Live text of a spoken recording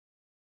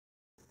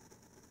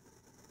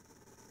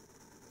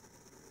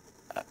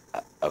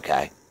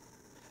Okay.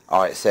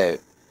 Alright, so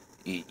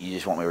you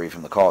just want me to read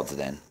from the cards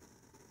then?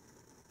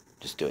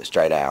 Just do it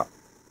straight out.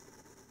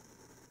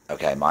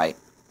 Okay, mate.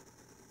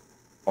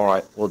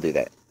 Alright, we'll do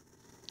that.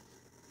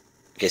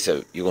 Okay,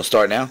 so you gonna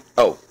start now?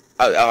 Oh,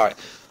 alright.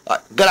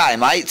 Good day,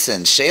 mates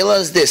and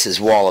Sheilas. This is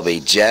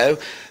Wallabee Joe,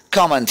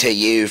 coming to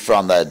you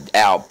from the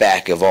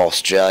outback of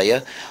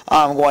Australia.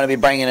 I'm going to be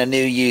bringing a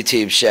new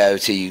YouTube show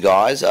to you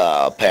guys.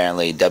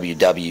 Apparently,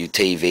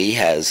 WWTV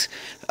has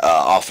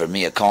offered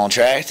me a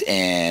contract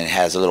and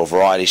has a little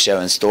variety show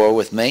in store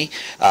with me.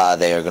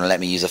 They are going to let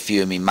me use a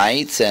few of me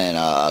mates and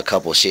a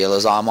couple of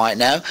Sheilas I might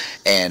know,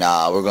 and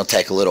we're going to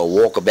take a little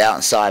walkabout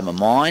inside my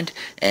mind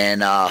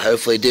and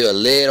hopefully do a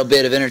little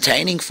bit of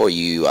entertaining for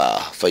you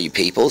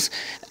peoples.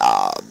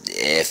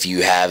 If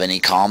you have any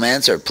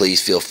comments, or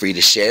please feel free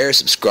to share,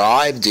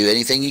 subscribe, do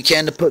anything you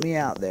can to put me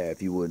out there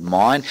if you wouldn't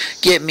mind.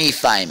 Get me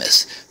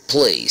famous,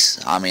 please.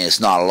 I mean, it's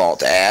not a lot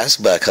to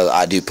ask, because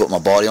I do put my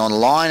body on the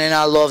line and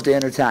I love to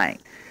entertain.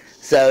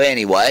 So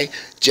anyway,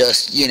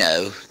 just, you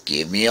know,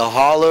 give me a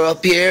holler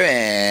up here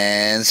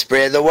and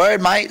spread the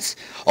word, mates.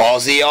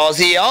 Aussie,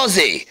 Aussie,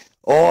 Aussie.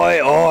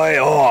 Oi, oi,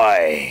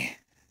 oi.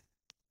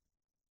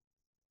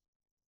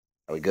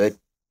 Are we good?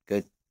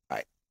 Good.